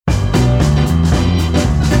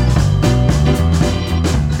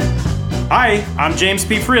Hi, I'm James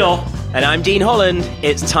P. Friel. And I'm Dean Holland.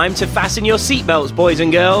 It's time to fasten your seatbelts, boys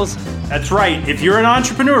and girls. That's right. If you're an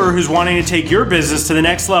entrepreneur who's wanting to take your business to the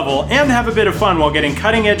next level and have a bit of fun while getting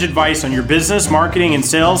cutting-edge advice on your business, marketing, and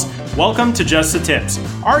sales, welcome to Just the Tips,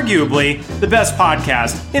 arguably the best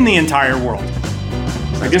podcast in the entire world.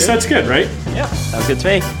 I guess that's good, right? Yeah, sounds good to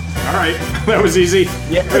me. All right. That was easy.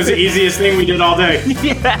 Yeah. That was the easiest thing we did all day.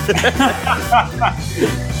 Yeah.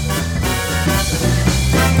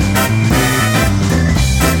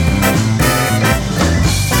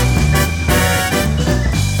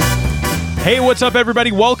 Hey, what's up,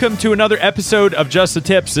 everybody? Welcome to another episode of Just the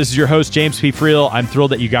Tips. This is your host, James P. Friel. I'm thrilled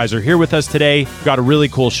that you guys are here with us today. We've got a really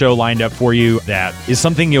cool show lined up for you that is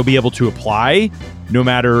something you'll be able to apply no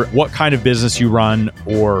matter what kind of business you run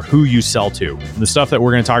or who you sell to. The stuff that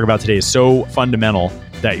we're going to talk about today is so fundamental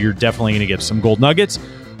that you're definitely going to get some gold nuggets,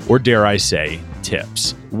 or dare I say,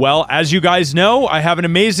 tips. Well, as you guys know, I have an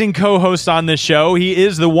amazing co-host on this show. He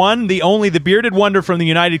is the one, the only, the bearded wonder from the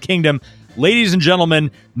United Kingdom. Ladies and gentlemen,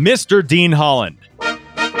 Mr. Dean Holland.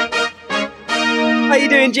 How you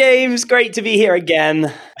doing, James? Great to be here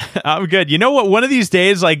again. I'm good. You know what? One of these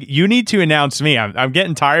days, you need to announce me. I'm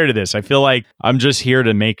getting tired of this. I feel like I'm just here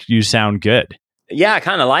to make you sound good. Yeah, I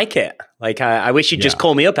kind of like it. I wish you'd just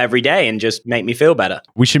call me up every day and just make me feel better.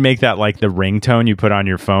 We should make that like the ringtone you put on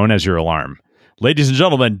your phone as your alarm. Ladies and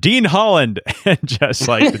gentlemen, Dean Holland, and just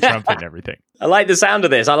like the trumpet and everything. I like the sound of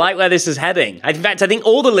this. I like where this is heading. In fact, I think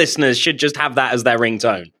all the listeners should just have that as their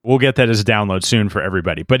ringtone. We'll get that as a download soon for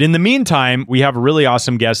everybody. But in the meantime, we have a really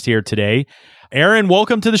awesome guest here today. Aaron,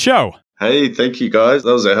 welcome to the show. Hey, thank you, guys.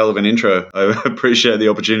 That was a hell of an intro. I appreciate the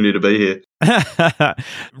opportunity to be here.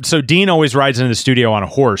 So Dean always rides into the studio on a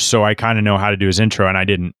horse, so I kind of know how to do his intro, and I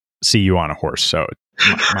didn't see you on a horse, so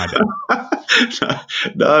my bad.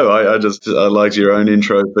 No, I liked your own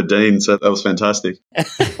intro for Dean, so that was fantastic.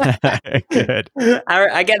 Good.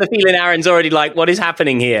 I get the feeling Aaron's already like, what is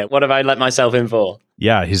happening here? What have I let myself in for?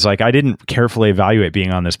 Yeah, he's like, I didn't carefully evaluate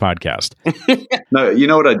being on this podcast. No, you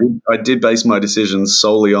know what I did? I did base my decisions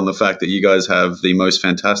solely on the fact that you guys have the most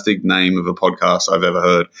fantastic name of a podcast I've ever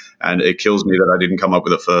heard, and it kills me that I didn't come up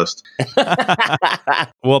with it first.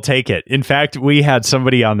 We'll take it. In fact, we had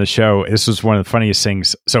somebody on the show. This was one of the funniest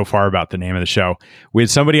things so far about the name of the show. We had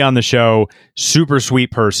somebody on the show, super sweet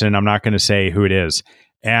person. I'm not going to say who it is.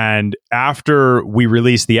 And after we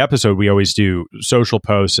release the episode, we always do social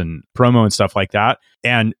posts and promo and stuff like that.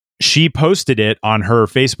 And she posted it on her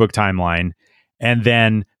Facebook timeline. And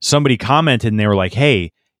then somebody commented and they were like,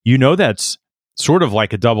 hey, you know, that's sort of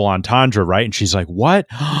like a double entendre, right? And she's like, what?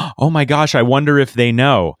 Oh my gosh, I wonder if they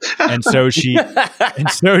know. And so she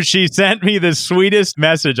sent me the sweetest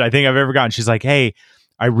message I think I've ever gotten. She's like, hey,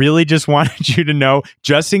 I really just wanted you to know,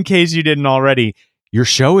 just in case you didn't already, your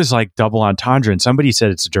show is like double entendre, and somebody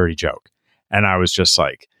said it's a dirty joke. And I was just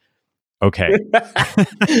like, okay.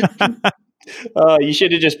 Oh, you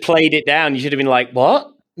should have just played it down. You should have been like, what?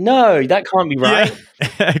 No, that can't be right.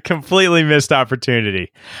 Yeah. Completely missed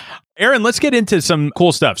opportunity. Aaron, let's get into some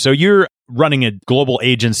cool stuff. So you're running a global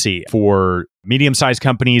agency for medium-sized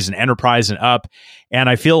companies and enterprise and up. And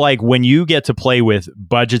I feel like when you get to play with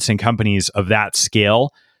budgets and companies of that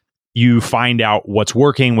scale, you find out what's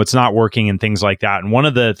working, what's not working, and things like that. And one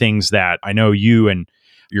of the things that I know you and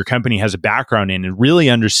your company has a background in is really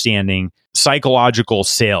understanding psychological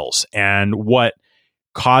sales and what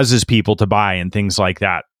causes people to buy and things like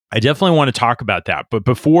that. I definitely want to talk about that. But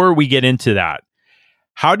before we get into that,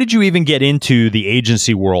 how did you even get into the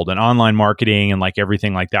agency world and online marketing and like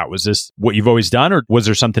everything like that? Was this what you've always done, or was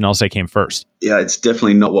there something else that came first? Yeah, it's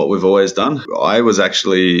definitely not what we've always done. I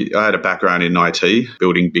had a background in IT,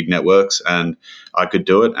 building big networks, and I could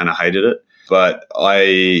do it and I hated it. But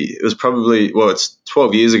it's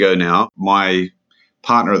 12 years ago now. My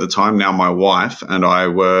partner at the time, now my wife, and I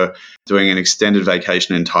were doing an extended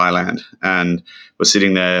vacation in Thailand, and we're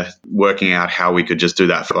sitting there working out how we could just do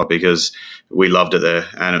that because we loved it there.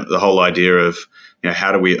 And the whole idea of,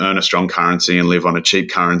 how do we earn a strong currency and live on a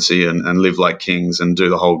cheap currency and live like kings and do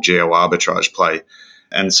the whole geo arbitrage play.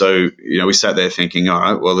 And so, we sat there thinking, all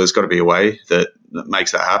right, well, there's got to be a way that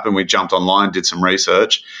makes that happen. We jumped online, did some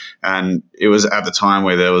research, and it was at the time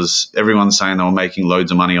where there was everyone saying they were making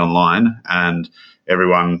loads of money online and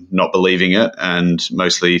everyone not believing it, and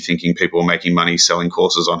mostly thinking people were making money selling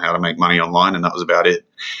courses on how to make money online, and that was about it.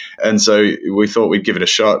 And so we thought we'd give it a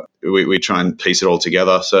shot. We try and piece it all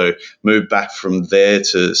together. So moved back from there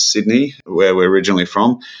to Sydney, where we're originally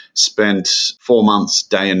from, spent 4 months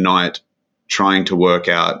day and night trying to work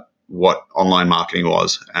out what online marketing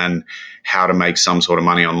was and how to make some sort of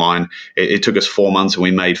money online. It took us 4 months and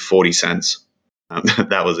we made 40 cents.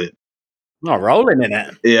 That was it. Oh, rolling in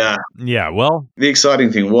it. Yeah. Yeah, well, The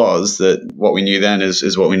exciting thing was that what we knew then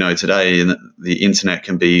is what we know today, and that the internet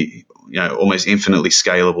can be almost infinitely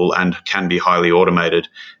scalable and can be highly automated.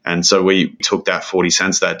 And so we took that 40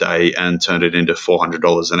 cents that day and turned it into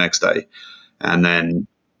 $400 the next day, and then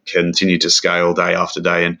continued to scale day after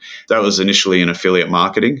day. And that was initially in affiliate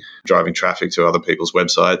marketing, driving traffic to other people's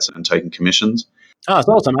websites and taking commissions. Oh, that's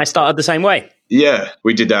awesome. I started the same way. Yeah,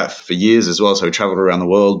 we did that for years as well. So we traveled around the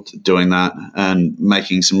world doing that and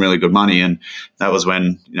making some really good money. And that was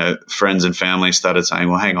when friends and family started saying,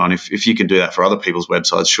 well, hang on, if you can do that for other people's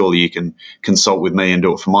websites, surely you can consult with me and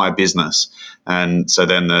do it for my business. And so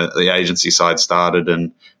then the agency side started,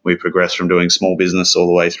 and we progressed from doing small business all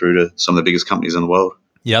the way through to some of the biggest companies in the world.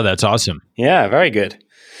 yeah, that's awesome. Yeah, very good.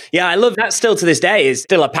 Yeah, I love that. Still to this day is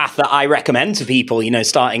still a path that I recommend to people,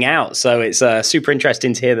 starting out. So it's super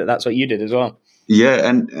interesting to hear that that's what you did as well. Yeah,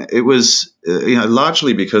 and it was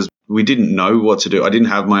largely because we didn't know what to do. I didn't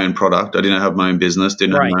have my own product. I didn't have my own business,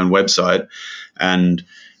 didn't have my own website. And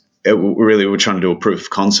we were trying to do a proof of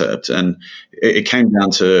concept. And it came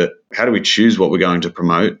down to, how do we choose what we're going to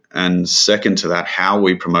promote? And second to that, how are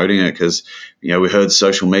we promoting it? Because, we heard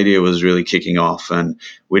social media was really kicking off, and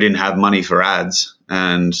we didn't have money for ads.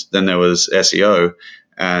 And then there was SEO.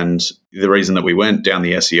 And the reason that we went down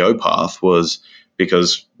the SEO path was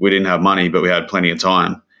because we didn't have money, but we had plenty of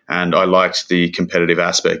time. And I liked the competitive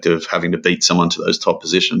aspect of having to beat someone to those top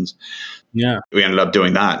positions. Yeah. We ended up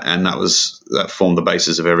doing that, and that formed the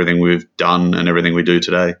basis of everything we've done and everything we do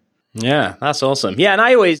today. Yeah, that's awesome. Yeah, and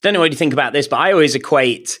I always, don't know what you think about this, but I always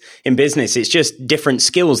equate in business, it's just different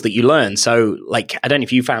skills that you learn. So I don't know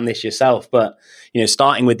if you found this yourself, but,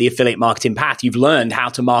 starting with the affiliate marketing path, you've learned how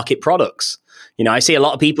to market products. I see a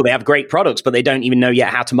lot of people, they have great products, but they don't even know yet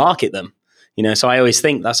how to market them. So I always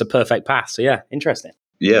think that's a perfect path. So yeah, interesting.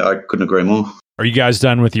 Yeah, I couldn't agree more. Are you guys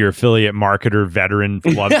done with your affiliate marketer veteran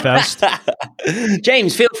love fest?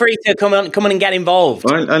 James, feel free to come on and get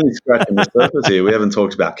involved. I'm only scratching the surface here. We haven't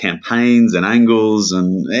talked about campaigns and angles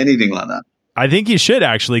and anything like that. I think you should,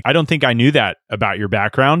 actually. I don't think I knew that about your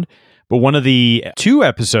background, but one of the 2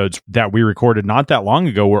 episodes that we recorded not that long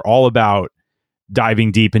ago were all about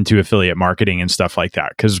diving deep into affiliate marketing and stuff like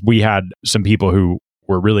that, because we had some people who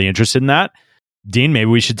were really interested in that. Dean, maybe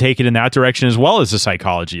we should take it in that direction as well as the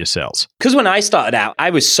psychology of sales. Because when I started out, I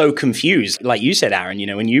was so confused. Like you said, Aaron,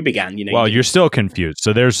 when you began, Well, you're still confused.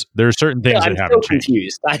 So there's certain things that haven't changed.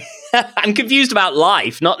 Confused. I'm confused about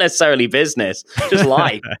life, not necessarily business, just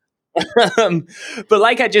life. But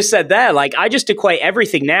like I just said there, I just equate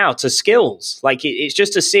everything now to skills. It's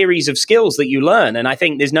just a series of skills that you learn. And I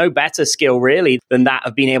think there's no better skill really than that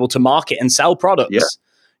of being able to market and sell products. Yeah.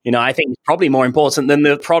 I think it's probably more important than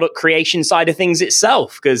the product creation side of things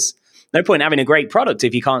itself, because no point having a great product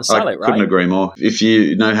if you can't sell it, right? I couldn't agree more. If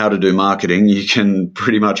you know how to do marketing, you can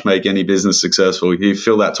pretty much make any business successful. You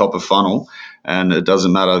fill that top of funnel, and it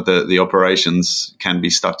doesn't matter that the operations can be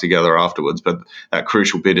stuck together afterwards. But that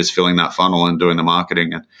crucial bit is filling that funnel and doing the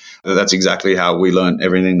marketing. And that's exactly how we learned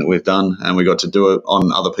everything that we've done. And we got to do it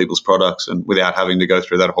on other people's products and without having to go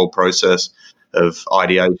through that whole process of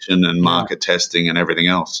ideation and market testing and everything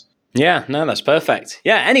else. Yeah, no, that's perfect.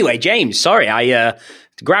 Yeah, anyway, James, sorry, I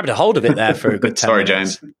grabbed a hold of it there for a good 10 Sorry,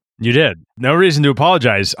 minutes. James. You did. No reason to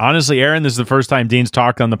apologize. Honestly, Aaron, this is the first time Dean's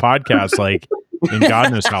talked on the podcast, in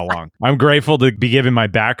God knows how long. I'm grateful to be given my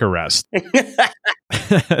back a rest.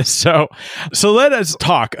 So let us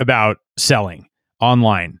talk about selling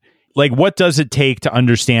online. What does it take to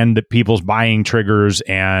understand the people's buying triggers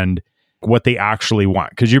and what they actually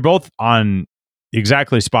want? Because you're both on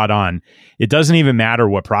exactly spot on. It doesn't even matter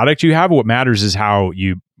what product you have. What matters is how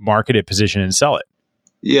you market it, position, and sell it.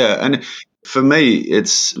 Yeah. And for me,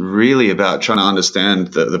 it's really about trying to understand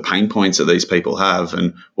the pain points that these people have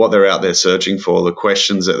and what they're out there searching for, the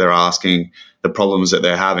questions that they're asking, the problems that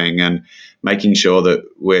they're having, and making sure that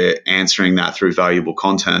we're answering that through valuable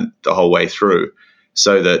content the whole way through,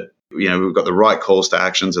 so that we've got the right calls to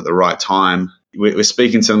actions at the right time. We're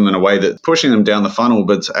speaking to them in a way that's pushing them down the funnel,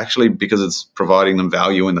 but it's actually because it's providing them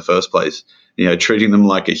value in the first place. Treating them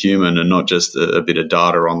like a human and not just a bit of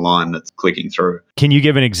data online that's clicking through. Can you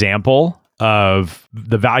give an example of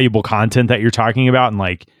the valuable content that you're talking about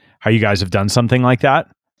and how you guys have done something like that?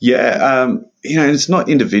 Yeah. It's not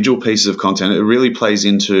individual pieces of content. It really plays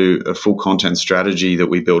into a full content strategy that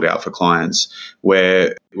we build out for clients,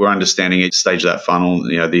 where we're understanding each stage of that funnel,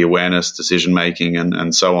 the awareness, decision-making,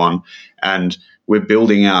 and so on. And we're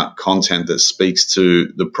building out content that speaks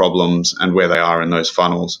to the problems and where they are in those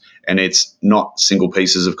funnels. And it's not single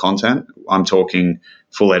pieces of content. I'm talking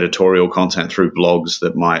full editorial content through blogs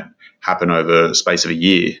that might happen over the space of a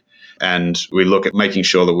year. And we look at making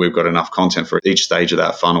sure that we've got enough content for each stage of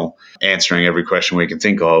that funnel, answering every question we can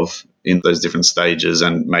think of in those different stages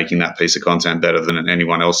and making that piece of content better than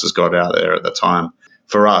anyone else has got out there at the time.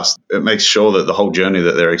 For us, it makes sure that the whole journey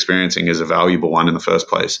that they're experiencing is a valuable one in the first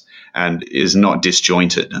place and is not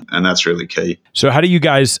disjointed. And that's really key. So how do you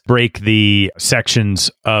guys break the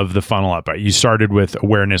sections of the funnel up? You started with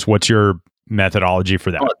awareness. What's your methodology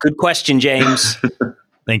for that? Oh, good question, James.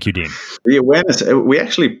 Thank you, Dean. The awareness, we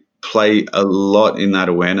actually play a lot in that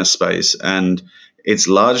awareness space. And it's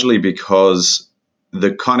largely because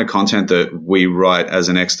the kind of content that we write as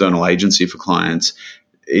an external agency for clients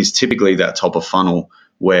is typically that top of funnel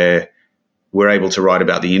where we're able to write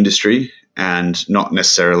about the industry and not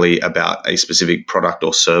necessarily about a specific product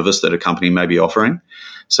or service that a company may be offering.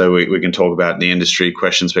 So we can talk about the industry,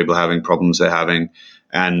 questions people are having, problems they're having,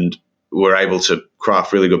 and we're able to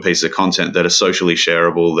craft really good pieces of content that are socially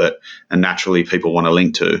shareable that and naturally people want to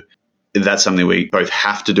link to. That's something we both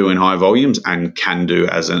have to do in high volumes and can do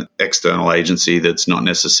as an external agency that's not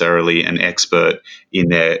necessarily an expert in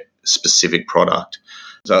their specific product.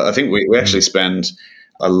 So I think we actually spend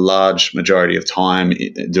a large majority of time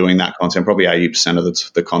doing that content. Probably 80%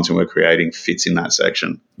 of the content we're creating fits in that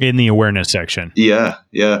section. In the awareness section. Yeah.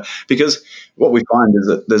 Because what we find is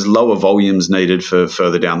that there's lower volumes needed for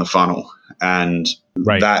further down the funnel. And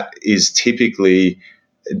that is typically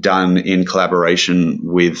done in collaboration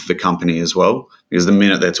with the company as well. Because the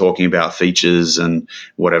minute they're talking about features and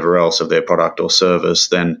whatever else of their product or service,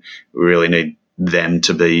 then we really need them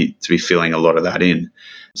to be filling a lot of that in.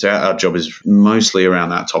 So our job is mostly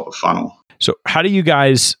around that top of funnel. So how do you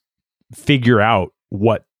guys figure out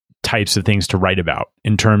what types of things to write about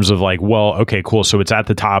in terms of like, well, okay, cool. So it's at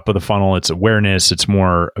the top of the funnel. It's awareness. It's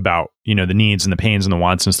more about, the needs and the pains and the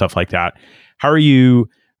wants and stuff like that. How are you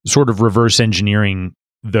sort of reverse engineering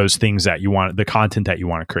those things that you want, the content that you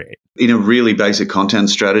want to create? In a really basic content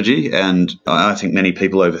strategy, and I think many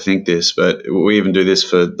people overthink this, but we even do this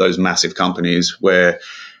for those massive companies where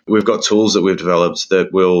we've got tools that we've developed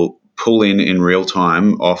that will pull in real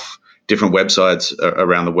time off different websites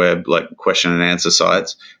around the web, like question and answer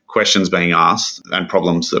sites, questions being asked and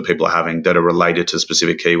problems that people are having that are related to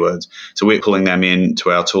specific keywords. So we're pulling them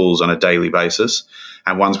into our tools on a daily basis.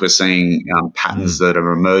 And once we're seeing patterns that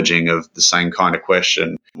are emerging of the same kind of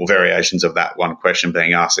question or variations of that one question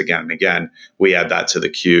being asked again and again, we add that to the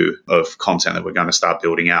queue of content that we're going to start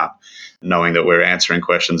building out, knowing that we're answering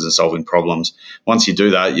questions and solving problems. Once you do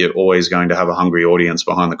that, you're always going to have a hungry audience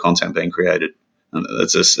behind the content being created. And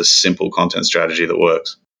that's a simple content strategy that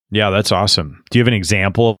works. Yeah, that's awesome. Do you have an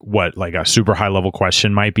example of what like a super high level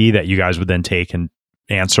question might be that you guys would then take and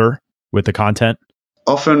answer with the content?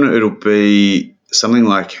 Often it'll be something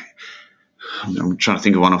like, I'm trying to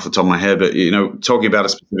think of one off the top of my head, but, talking about a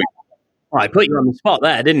specific... I put you on the spot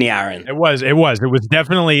there, didn't he, Aaron? It was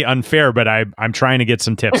definitely unfair, but I'm trying to get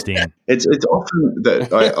some tips, Dean. It's often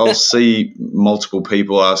that I'll see multiple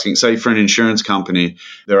people asking, say for an insurance company,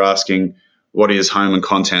 they're asking, what is home and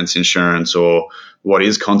contents insurance, or what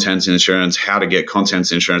is contents insurance, how to get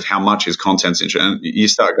contents insurance, how much is contents insurance? And you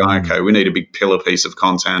start going, okay, we need a big pillar piece of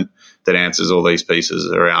content that answers all these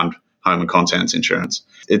pieces around home and contents insurance.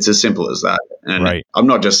 It's as simple as that. And I'm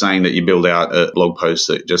not just saying that you build out a blog post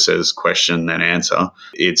that just says question and answer.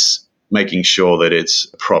 It's making sure that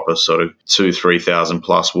it's a proper sort of 2,000-3,000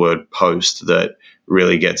 plus word post that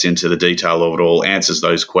really gets into the detail of it all, answers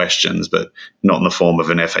those questions, but not in the form of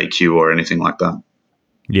an FAQ or anything like that.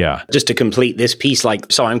 Yeah. Just to complete this piece,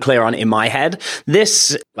 so I'm clear on it in my head,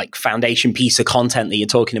 this foundation piece of content that you're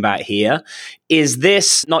talking about here, is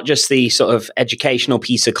this not just the sort of educational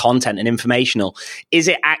piece of content and informational? Is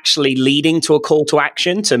it actually leading to a call to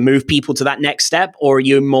action to move people to that next step? Or are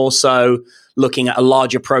you more so looking at a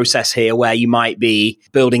larger process here where you might be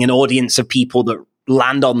building an audience of people that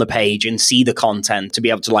land on the page and see the content to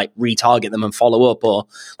be able to retarget them and follow up, or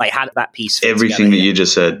how did that piece fit everything together? That you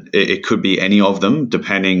just said, it could be any of them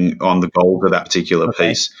depending on the goal of that particular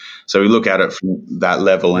piece. So we look at it from that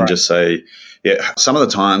level and just say, some of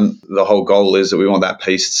the time the whole goal is that we want that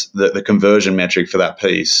piece, the conversion metric for that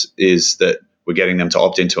piece is that we're getting them to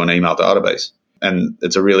opt into an email database. And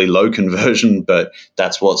it's a really low conversion, but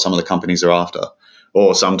that's what some of the companies are after.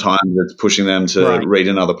 Or sometimes it's pushing them to read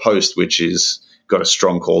another post, which is got a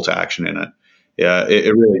strong call to action in it. Yeah,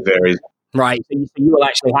 it really varies. Right. So you will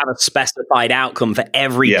actually have a specified outcome for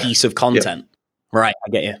every piece of content. Yeah. Right. I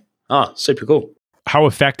get you. Oh, super cool. How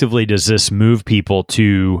effectively does this move people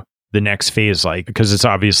to the next phase? Because it's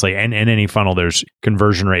obviously, and in any funnel, there's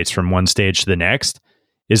conversion rates from one stage to the next.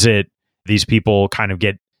 Is it these people kind of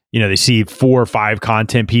get, they see 4 or 5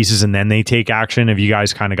 content pieces and then they take action? Have you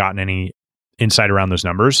guys kind of gotten any insight around those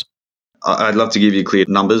numbers? I'd love to give you clear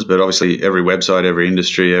numbers, but obviously every website, every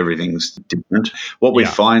industry, everything's different. What we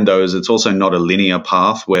find, though, is it's also not a linear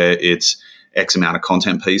path where it's X amount of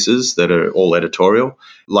content pieces that are all editorial.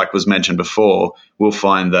 Like was mentioned before, we'll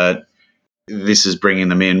find that this is bringing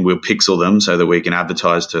them in, we'll pixel them so that we can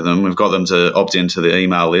advertise to them. We've got them to opt into the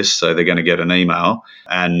email list, so they're going to get an email,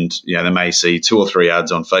 and they may see 2 or 3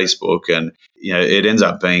 ads on Facebook, and it ends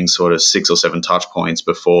up being sort of 6 or 7 touch points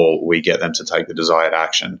before we get them to take the desired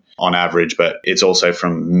action on average, but it's also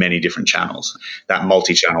from many different channels. That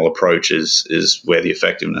multi-channel approach is where the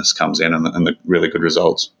effectiveness comes in and the really good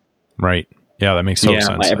results. Right. Yeah, that makes total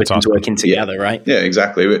sense. Like everything's working together, right? Yeah,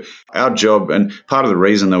 exactly. Our job, and part of the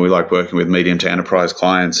reason that we like working with medium to enterprise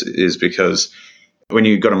clients, is because when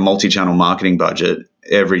you've got a multi-channel marketing budget,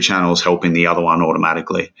 every channel is helping the other one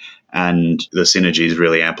automatically. And the synergies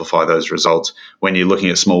really amplify those results. When you're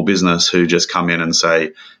looking at small business who just come in and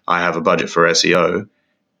say, I have a budget for SEO,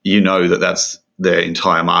 that that's their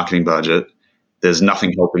entire marketing budget. There's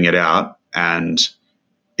nothing helping it out, and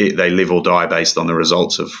they live or die based on the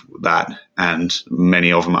results of that. And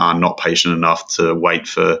many of them are not patient enough to wait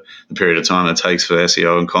for the period of time it takes for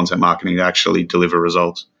SEO and content marketing to actually deliver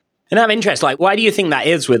results. And I'm interested, why do you think that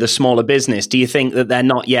is with a smaller business? Do you think that they're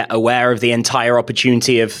not yet aware of the entire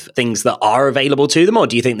opportunity of things that are available to them, or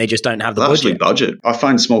do you think they just don't have the budget? I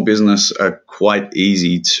find small business are quite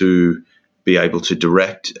easy to be able to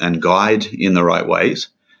direct and guide in the right ways.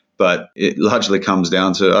 But it largely comes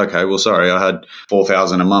down to, okay, well, sorry, I had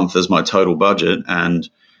 $4,000 a month as my total budget, and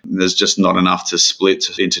there's just not enough to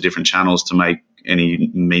split into different channels to make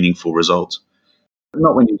any meaningful results.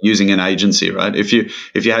 Not when you're using an agency, right? If you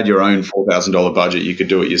had your own $4,000 budget, you could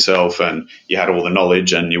do it yourself, and you had all the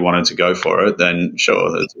knowledge and you wanted to go for it, then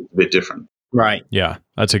sure, it's a bit different. Right. Yeah,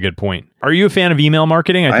 that's a good point. Are you a fan of email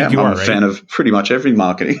marketing? I think you are, right? I'm a fan of pretty much every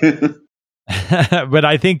marketing. But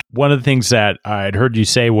I think one of the things that I'd heard you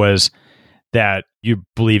say was that you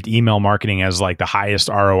believed email marketing as like the highest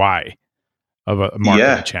ROI of a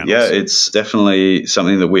marketing channel. Yeah, it's definitely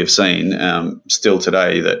something that we've seen still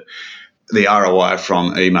today, that the ROI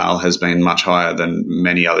from email has been much higher than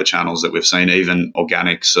many other channels that we've seen, even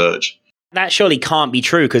organic search. That surely can't be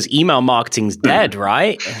true, because email marketing's dead,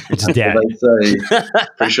 right? It's dead.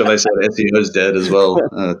 Pretty sure they said SEO's dead as well,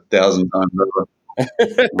 1,000 times over.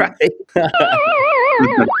 Right.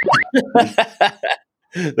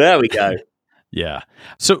 There we go. Yeah.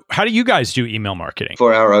 So how do you guys do email marketing?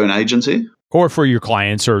 For our own agency? Or for your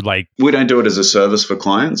clients, or like... We don't do it as a service for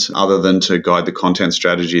clients other than to guide the content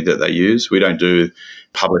strategy that they use. We don't do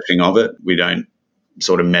publishing of it. We don't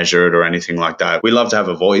sort of measure it or anything like that. We love to have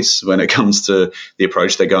a voice when it comes to the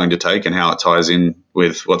approach they're going to take and how it ties in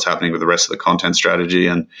with what's happening with the rest of the content strategy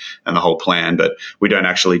and the whole plan. But we don't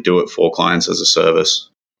actually do it for clients as a service.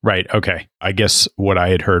 Right. Okay. I guess what I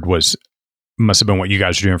had heard must have been what you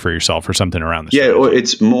guys are doing for yourself or something around this. Yeah, or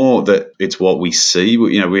it's more that it's what we see.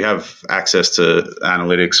 We have access to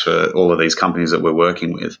analytics for all of these companies that we're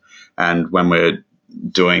working with. And when we're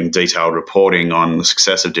doing detailed reporting on the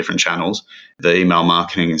success of different channels, the email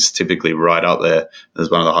marketing is typically right up there as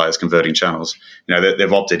one of the highest converting channels.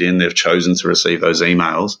 They've opted in, they've chosen to receive those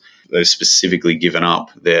emails. They've specifically given up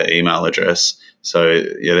their email address. So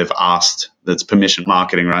they've asked, that's permission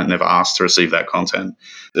marketing, right? And they've asked to receive that content.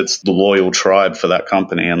 It's the loyal tribe for that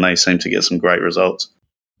company, and they seem to get some great results.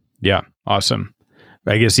 Yeah. Awesome.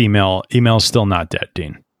 I guess email's still not dead,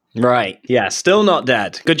 Dean. Right. Yeah. Still not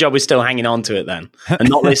dead. Good job we're still hanging on to it then, and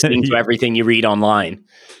not listening to everything you read online.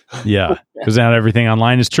 Yeah. Because not everything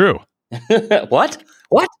online is true. What?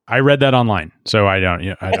 I read that online, so I don't know.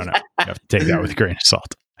 You have to take that with a grain of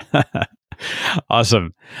salt.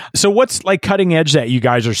 Awesome. So what's like cutting edge that you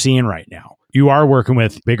guys are seeing right now? You are working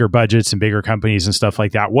with bigger budgets and bigger companies and stuff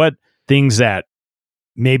like that. What things that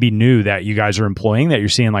maybe new that you guys are employing that you're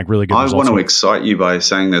seeing like really good results? I want to with? excite you by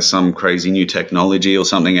saying there's some crazy new technology or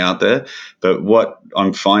something out there. But what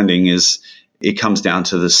I'm finding is it comes down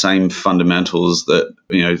to the same fundamentals that,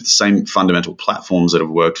 the same fundamental platforms that have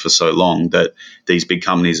worked for so long that these big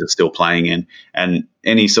companies are still playing in. And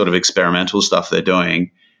any sort of experimental stuff they're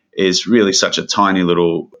doing is really such a tiny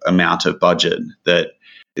little amount of budget that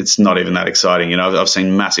it's not even that exciting. I've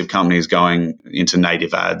seen massive companies going into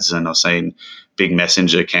native ads, and I've seen big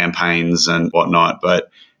messenger campaigns and whatnot, but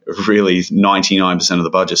really 99% of the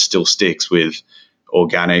budget still sticks with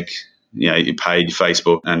organic, you paid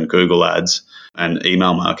Facebook and Google ads and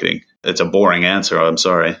email marketing. It's a boring answer. I'm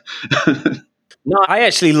sorry. No, I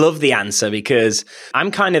actually love the answer, because I'm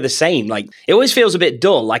kind of the same. Like, it always feels a bit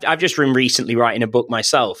dull. Like, I've just been recently writing a book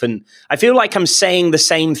myself, and I feel like I'm saying the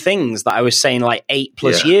same things that I was saying like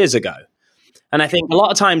 8+ years ago. And I think a lot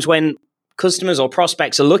of times when customers or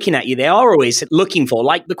prospects are looking at you, they are always looking for,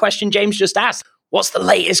 like the question James just asked, what's the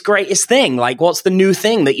latest, greatest thing? Like, what's the new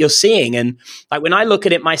thing that you're seeing? And like, when I look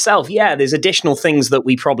at it myself, yeah, there's additional things that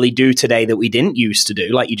we probably do today that we didn't used to do.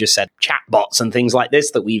 Like you just said, chatbots and things like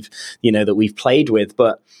this that we've played with.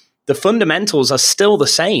 But the fundamentals are still the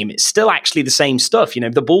same. It's still actually the same stuff.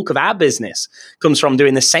 The bulk of our business comes from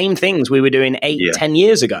doing the same things we were doing 10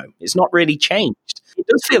 years ago. It's not really changed. It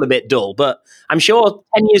does feel a bit dull, but I'm sure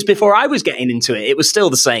 10 years before I was getting into it, it was still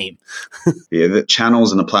the same. Yeah, the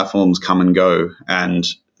channels and the platforms come and go, and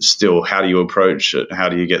still, how do you approach it? How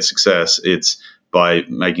do you get success? It's by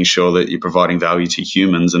making sure that you're providing value to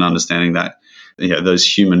humans and understanding that those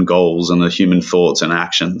human goals and the human thoughts and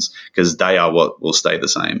actions, because they are what will stay the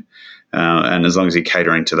same. And as long as you're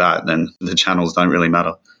catering to that, then the channels don't really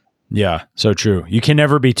matter. Yeah, so true. You can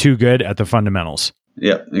never be too good at the fundamentals.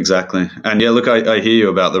 Yeah, exactly. And yeah, look, I hear you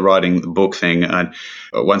about the writing the book thing. And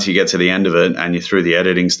once you get to the end of it and you're through the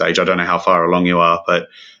editing stage, I don't know how far along you are, but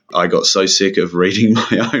I got so sick of reading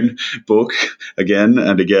my own book again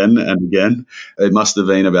and again and again. It must have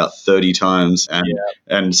been about 30 times.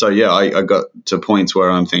 And so, I got to points where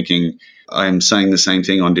I'm thinking, I'm saying the same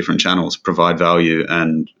thing on different channels, provide value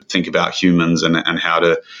and think about humans and how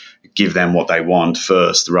to give them what they want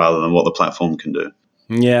first rather than what the platform can do.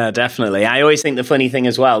 Yeah, definitely. I always think the funny thing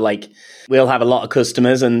as well, like we'll have a lot of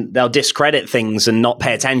customers and they'll discredit things and not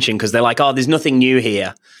pay attention because they're like, oh, there's nothing new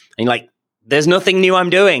here. And you're like, there's nothing new I'm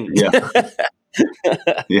doing. Yeah.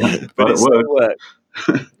 But it still works.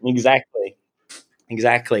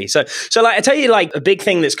 Exactly. So like, I tell you, like a big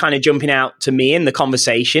thing that's kind of jumping out to me in the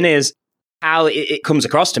conversation is how it comes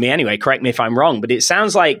across to me anyway. Correct me if I'm wrong, but it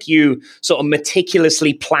sounds like you sort of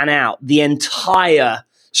meticulously plan out the entire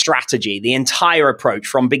strategy, the entire approach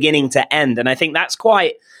from beginning to end. And I think that's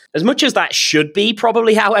quite, as much as that should be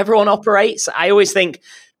probably how everyone operates, I always think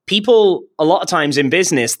people, a lot of times in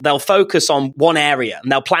business, they'll focus on one area and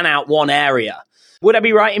they'll plan out one area. Would I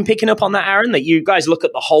be right in picking up on that, Aaron, that you guys look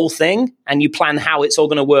at the whole thing and you plan how it's all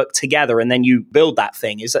going to work together and then you build that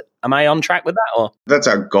thing? Am I on track with that? Or that's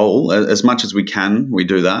our goal. As much as we can, we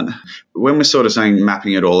do that. When we're sort of saying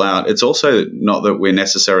mapping it all out, it's also not that we're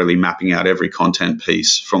necessarily mapping out every content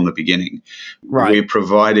piece from the beginning. Right. We're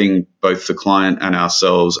providing both the client and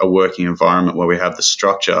ourselves a working environment where we have the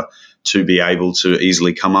structure to be able to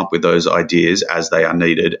easily come up with those ideas as they are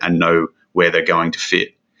needed and know where they're going to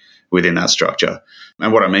fit within that structure.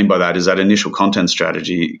 And what I mean by that is that initial content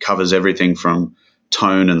strategy covers everything from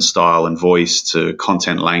tone and style and voice to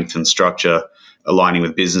content length and structure, aligning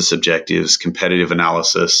with business objectives, competitive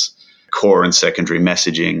analysis, core and secondary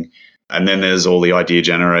messaging. And then there's all the idea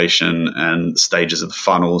generation and stages of the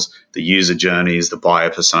funnels, the user journeys, the buyer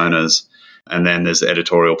personas, and then there's the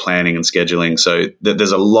editorial planning and scheduling. So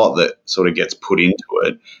there's a lot that sort of gets put into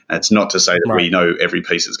it. And it's not to say that we know every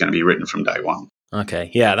piece is going to be written from day one.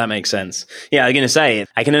 Okay. Yeah, that makes sense. Yeah, I'm going to say,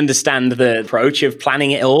 I can understand the approach of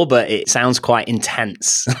planning it all, but it sounds quite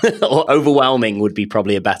intense or overwhelming would be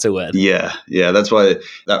probably a better word. Yeah. That's why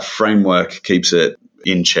that framework keeps it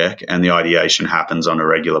in check and the ideation happens on a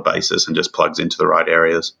regular basis and just plugs into the right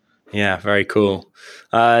areas. Yeah, very cool.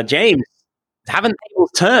 James, haven't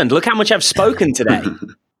tables turned? Look how much I've spoken today.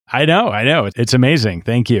 I know. It's amazing.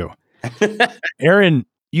 Thank you. Aaron,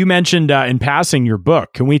 you mentioned in passing your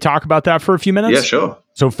book. Can we talk about that for a few minutes? Yeah, sure.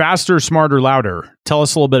 So Faster, Smarter, Louder. Tell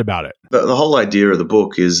us a little bit about it. The whole idea of the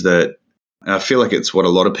book is that I feel like it's what a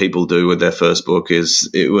lot of people do with their first book is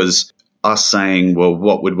it was us saying, well,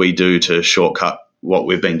 what would we do to shortcut what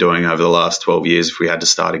we've been doing over the last 12 years if we had to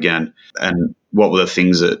start again? And what were the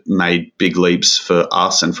things that made big leaps for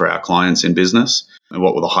us and for our clients in business? And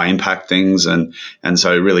what were the high impact things? And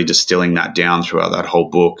so really distilling that down throughout that whole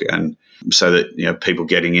book, and so that people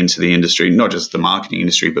getting into the industry, not just the marketing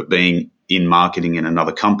industry, but being in marketing in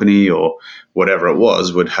another company or whatever it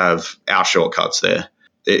was, would have our shortcuts there.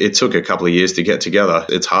 It took a couple of years to get together.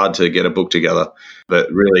 It's hard to get a book together,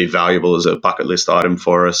 but really valuable as a bucket list item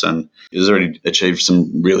for us. And it's already achieved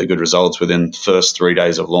some really good results within the first 3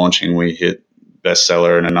 days of launching. We hit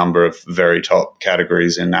bestseller in a number of very top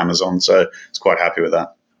categories in Amazon. So it's quite happy with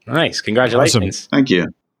that. Nice. Congratulations. Awesome. Thank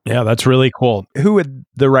you. Yeah, that's really cool. Who would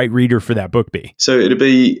the right reader for that book be? So it'd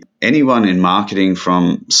be anyone in marketing,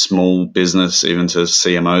 from small business even to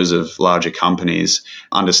CMOs of larger companies,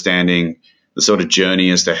 understanding the sort of journey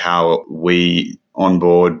as to how we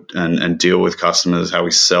onboard and deal with customers, how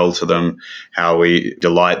we sell to them, how we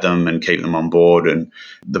delight them and keep them on board, and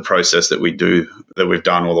the process that we do, that we've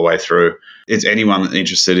done all the way through. It's anyone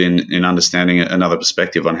interested in understanding another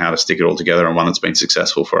perspective on how to stick it all together, and one that's been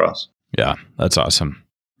successful for us. Yeah, that's awesome.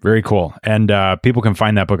 Very cool. And people can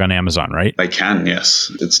find that book on Amazon, right? They can,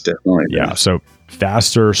 yes. It's definitely there. Yeah. So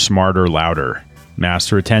Faster, Smarter, Louder.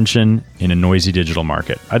 Master attention in a noisy digital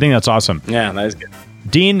market. I think that's awesome. Yeah, that is good.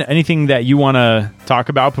 Dean, anything that you want to talk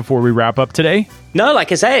about before we wrap up today? No,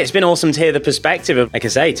 like I say, it's been awesome to hear the perspective of, like I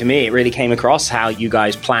say, to me, it really came across how you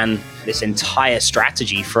guys plan this entire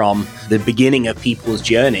strategy from the beginning of people's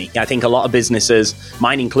journey. I think a lot of businesses,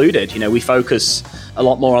 mine included, we focus a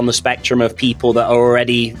lot more on the spectrum of people that are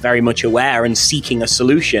already very much aware and seeking a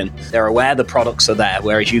solution. They're aware the products are there,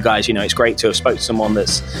 whereas you guys, it's great to have spoke to someone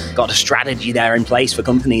that's got a strategy there in place for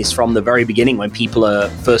companies from the very beginning when people are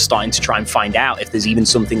first starting to try and find out if there's even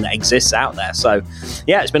something that exists out there. So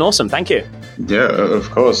yeah, it's been awesome. Thank you. Yeah, of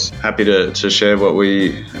course. Happy to share what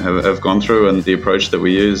we have gone through and the approach that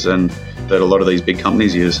we use and that a lot of these big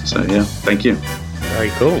companies use. So yeah, thank you.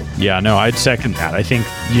 Very cool. Yeah, no, I'd second that. I think,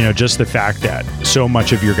 just the fact that so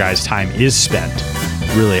much of your guys' time is spent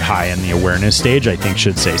really high in the awareness stage, I think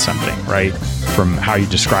should say something, right? From how you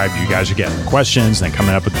described, you guys are getting questions and then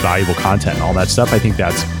coming up with valuable content and all that stuff. I think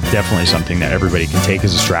that's definitely something that everybody can take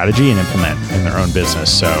as a strategy and implement in their own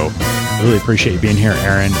business. So I really appreciate you being here,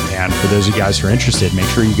 Aaron. And for those of you guys who are interested, make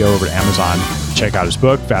sure you go over to Amazon, check out his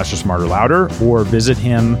book, Faster, Smarter, Louder, or visit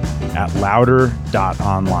him at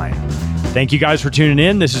louder.online. Thank you guys for tuning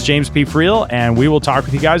in. This is James P. Friel, and we will talk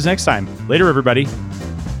with you guys next time. Later, everybody.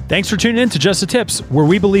 Thanks for tuning in to Just the Tips, where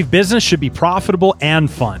we believe business should be profitable and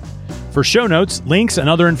fun. For show notes, links, and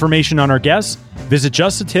other information on our guests, visit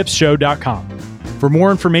justthetipsshow.com. For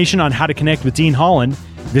more information on how to connect with Dean Holland,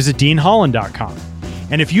 visit deanholland.com.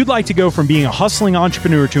 And if you'd like to go from being a hustling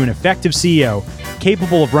entrepreneur to an effective CEO,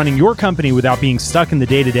 capable of running your company without being stuck in the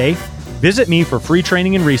day-to-day, visit me for free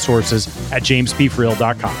training and resources at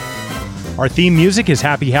jamespfriel.com. Our theme music is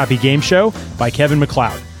Happy Happy Game Show by Kevin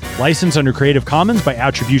MacLeod, licensed under Creative Commons by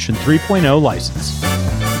Attribution 3.0 license.